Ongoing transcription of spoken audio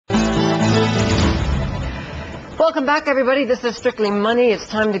Welcome back, everybody. This is Strictly Money. It's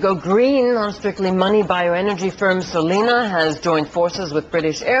time to go green on Strictly Money. Bioenergy firm Solena has joined forces with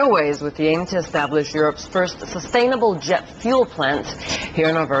British Airways with the aim to establish Europe's first sustainable jet fuel plant here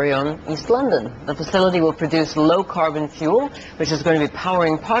in our very own East London. The facility will produce low-carbon fuel, which is going to be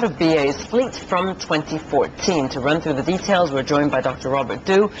powering part of BA's fleet from 2014. To run through the details, we're joined by Dr. Robert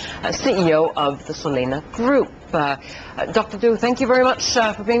Du, CEO of the Solena Group. Dr. Du, thank you very much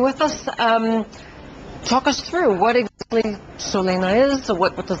for being with us. Talk us through what exactly Solena is,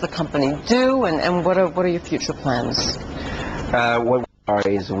 what does the company do, and what are your future plans? What we are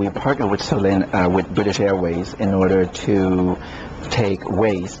is we partner with Solena, with British Airways in order to take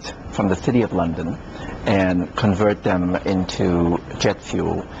waste from the City of London and convert them into jet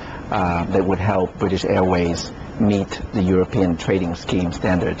fuel that would help British Airways meet the European Trading Scheme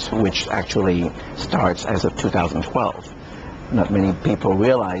standards, which actually starts as of 2012. Not many people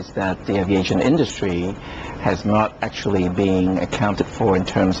realize that the aviation industry has not actually been accounted for in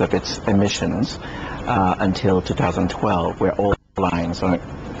terms of its emissions until 2012, where all airlines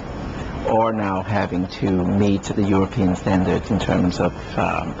are now having to meet the European standards in terms of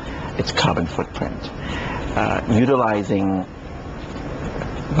its carbon footprint. Utilizing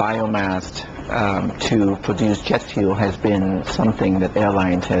biomass to produce jet fuel has been something that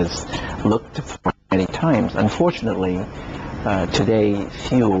airlines has looked for many times. Unfortunately, today,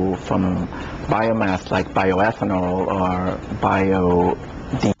 fuel from biomass like bioethanol or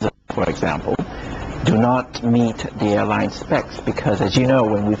biodiesel, for example, do not meet the airline specs because, as you know,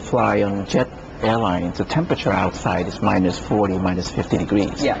 when we fly on jet airlines, the temperature outside is minus 40, minus 50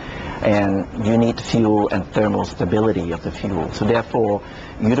 degrees. Yeah. And you need fuel and thermal stability of the fuel. So therefore,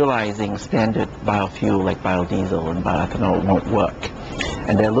 utilizing standard biofuel like biodiesel and bioethanol won't work.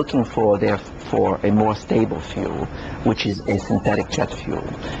 And they're looking for a more stable fuel, which is a synthetic jet fuel.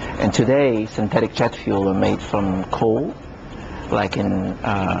 And today, synthetic jet fuel are made from coal, like in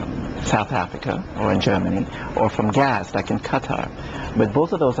South Africa or in Germany, or from gas, like in Qatar. But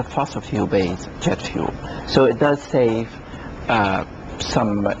both of those are fossil fuel-based jet fuel. So it does save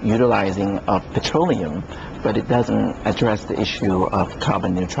some utilizing of petroleum, but it doesn't address the issue of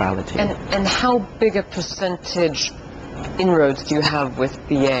carbon neutrality. And how big a percentage inroads do you have with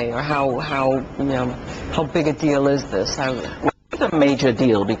BA, or how big a deal is this? It's a major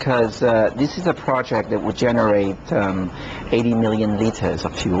deal because this is a project that would generate 80 million liters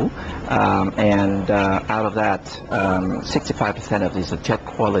of fuel, and out of that, 65% of these are jet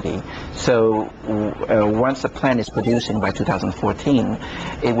quality. So once the plant is producing by 2014,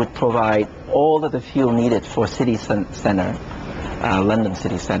 it would provide all of the fuel needed for city center, London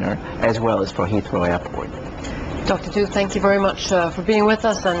city center, as well as for Heathrow Airport. Dr. Du, thank you very much for being with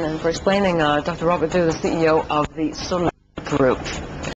us and for explaining. Dr. Robert Du, the CEO of the Solena Group.